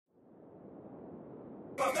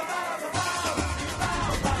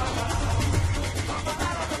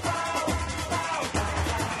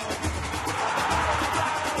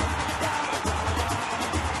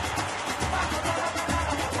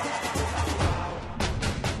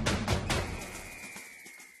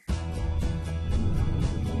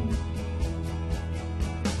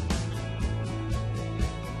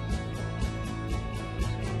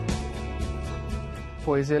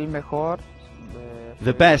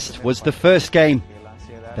The best was the first game.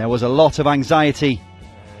 There was a lot of anxiety.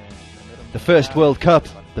 The first World Cup,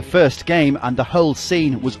 the first game, and the whole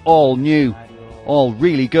scene was all new, all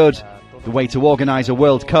really good. The way to organise a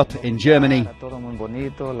World Cup in Germany.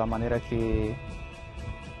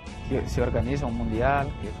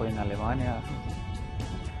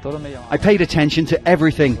 I paid attention to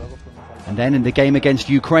everything. And then in the game against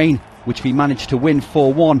Ukraine, which we managed to win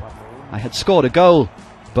 4-1, I had scored a goal,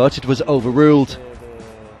 but it was overruled.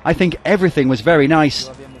 I think everything was very nice,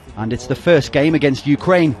 and it's the first game against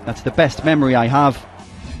Ukraine that's the best memory I have.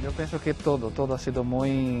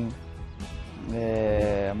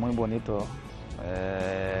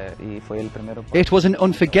 It was an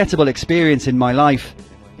unforgettable experience in my life.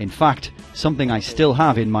 In fact, something I still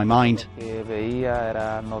have in my mind.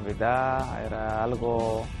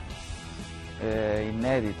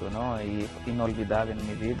 Inédito, ¿no? Y inolvidable en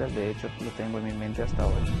mi vida, de hecho lo tengo en mi mente hasta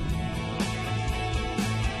hoy.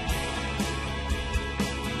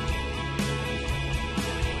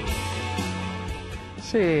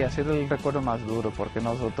 Sí, ha sido el recuerdo más duro porque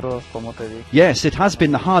nosotros, como te dije. Yes, it has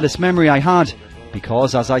been the hardest memory I had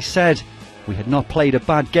because, as I said, we had not played a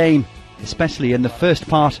bad game, especially in the first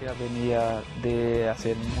part.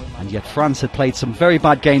 And yet France had played some very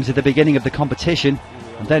bad games at the beginning of the competition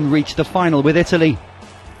and then reached the final with Italy.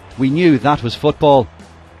 We knew that was football,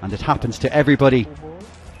 and it happens to everybody.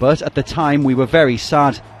 But at the time we were very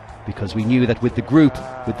sad, because we knew that with the group,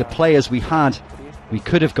 with the players we had, we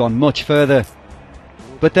could have gone much further.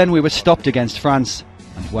 But then we were stopped against France,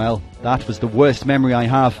 and well, that was the worst memory I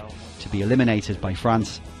have, to be eliminated by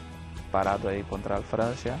France. Parado ahí contra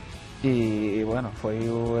Francia, y bueno, fue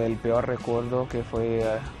el peor recuerdo que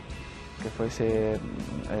fue ser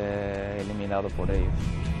eliminado por ellos.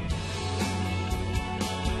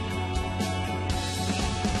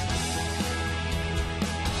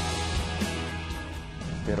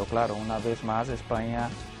 Pero claro, una vez más España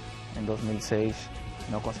en 2006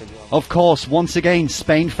 no consiguió. Of course, once again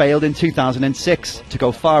Spain failed in 2006 to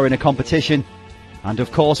go far in a competition, and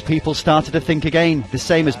of course people started to think again, the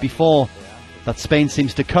same as before, that Spain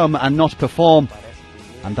seems to come and not perform,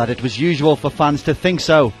 and that it was usual for fans to think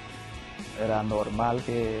so. Era normal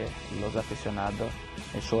que los aficionados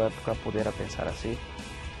en su época pudiera pensar así,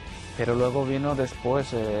 pero luego vino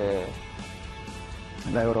después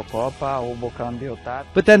la Eurocopa, hubo cambio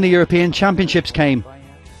táctico. But then the European Championships came.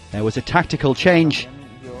 There was a tactical change,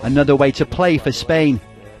 another way to play for Spain.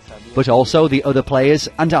 But also the other players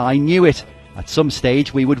and I knew it. At some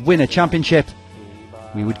stage we would win a championship.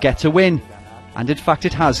 We would get to win, and in fact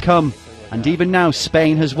it has come. And even now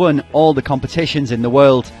Spain has won all the competitions in the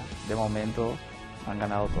world. De momento han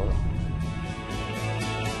ganado todo.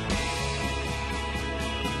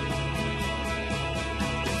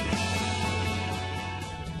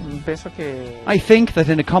 I think that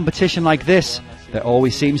in a competition like this, there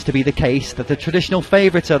always seems to be the case that the traditional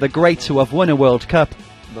favourites are the greats who have won a World Cup.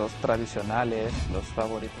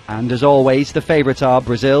 And as always, the favourites are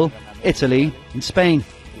Brazil, Italy and Spain.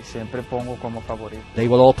 They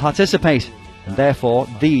will all participate, and therefore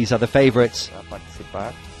these are the favourites.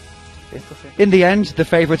 In the end, the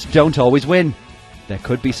favourites don't always win. There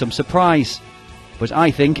could be some surprise, but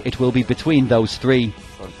I think it will be between those three.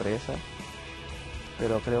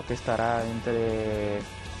 Pero creo que estará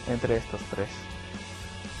entre estos tres.